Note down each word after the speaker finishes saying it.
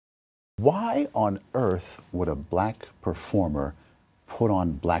Why on earth would a black performer put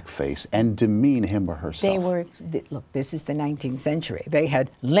on blackface and demean him or herself? Look, this is the 19th century. They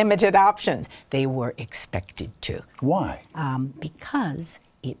had limited options. They were expected to. Why? Because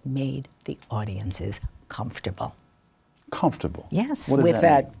it made the audiences comfortable. Comfortable? Yes, what does with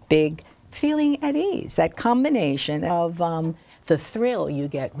that mean? big feeling at ease, that combination of the thrill you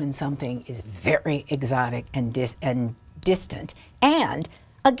get when something is very exotic and distant, and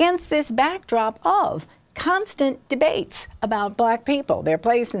against this backdrop of constant debates about black people, their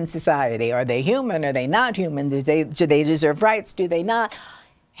place in society. Are they human? Are they not human? Do they deserve rights? Do they not?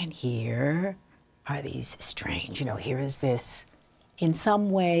 And here are these strange, here is this, in some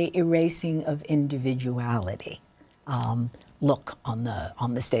way, erasing of individuality. Look on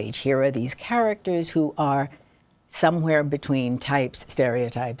the stage. Here are these characters who are somewhere between types,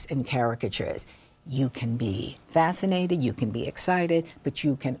 stereotypes, and caricatures. You can be fascinated, you can be excited, but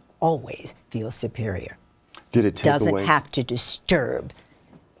you can always feel superior. Did it take away? Doesn't have to disturb,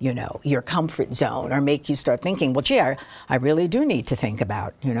 your comfort zone or make you start thinking, well, gee, I really do need to think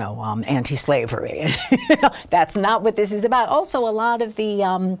about, anti-slavery. That's not what this is about. Also, a lot of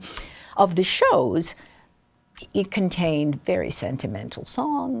the shows, it contained very sentimental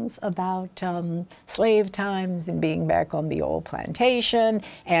songs about slave times and being back on the old plantation.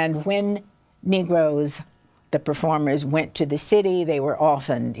 And when Negroes, the performers, went to the city, they were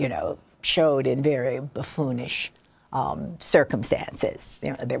often, showed in very buffoonish circumstances.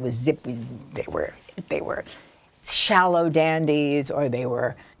 There was they were shallow dandies, or they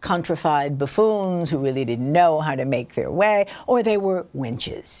were countrified buffoons who really didn't know how to make their way, or they were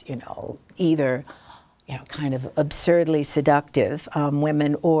wenches, either kind of absurdly seductive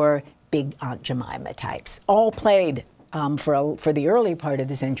women or big Aunt Jemima types, all played for the early part of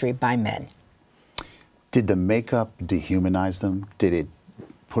the century by men. Did the makeup dehumanize them? Did it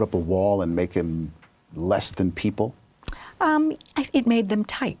put up a wall and make them less than people? It made them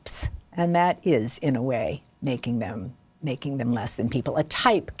types, and that is, in a way, making them less than people. A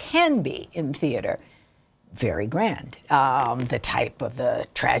type can be, in theater, very grand. The type of the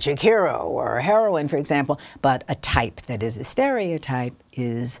tragic hero or heroine, for example, but a type that is a stereotype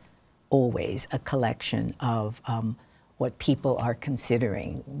is always a collection of what people are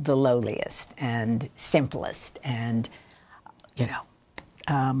considering the lowliest and simplest and,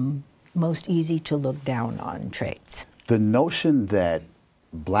 most easy to look down on traits. The notion that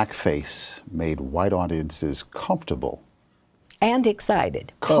blackface made white audiences comfortable. And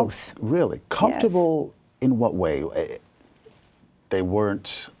excited, both. Really? Comfortable in what way? They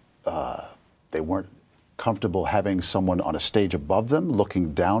weren't comfortable having someone on a stage above them,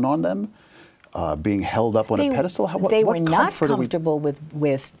 looking down on them, being held up on a pedestal? They were not comfortable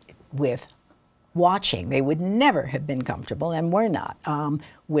with watching. They would never have been comfortable, and were not,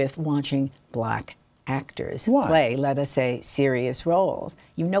 with watching black actors play, let us say, serious roles.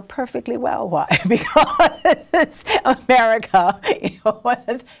 You know perfectly well why. Because America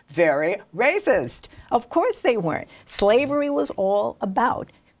was very racist. Of course they weren't. Slavery was all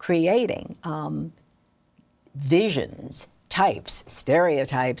about creating visions, types,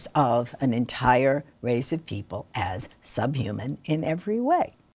 stereotypes of an entire race of people as subhuman in every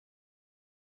way.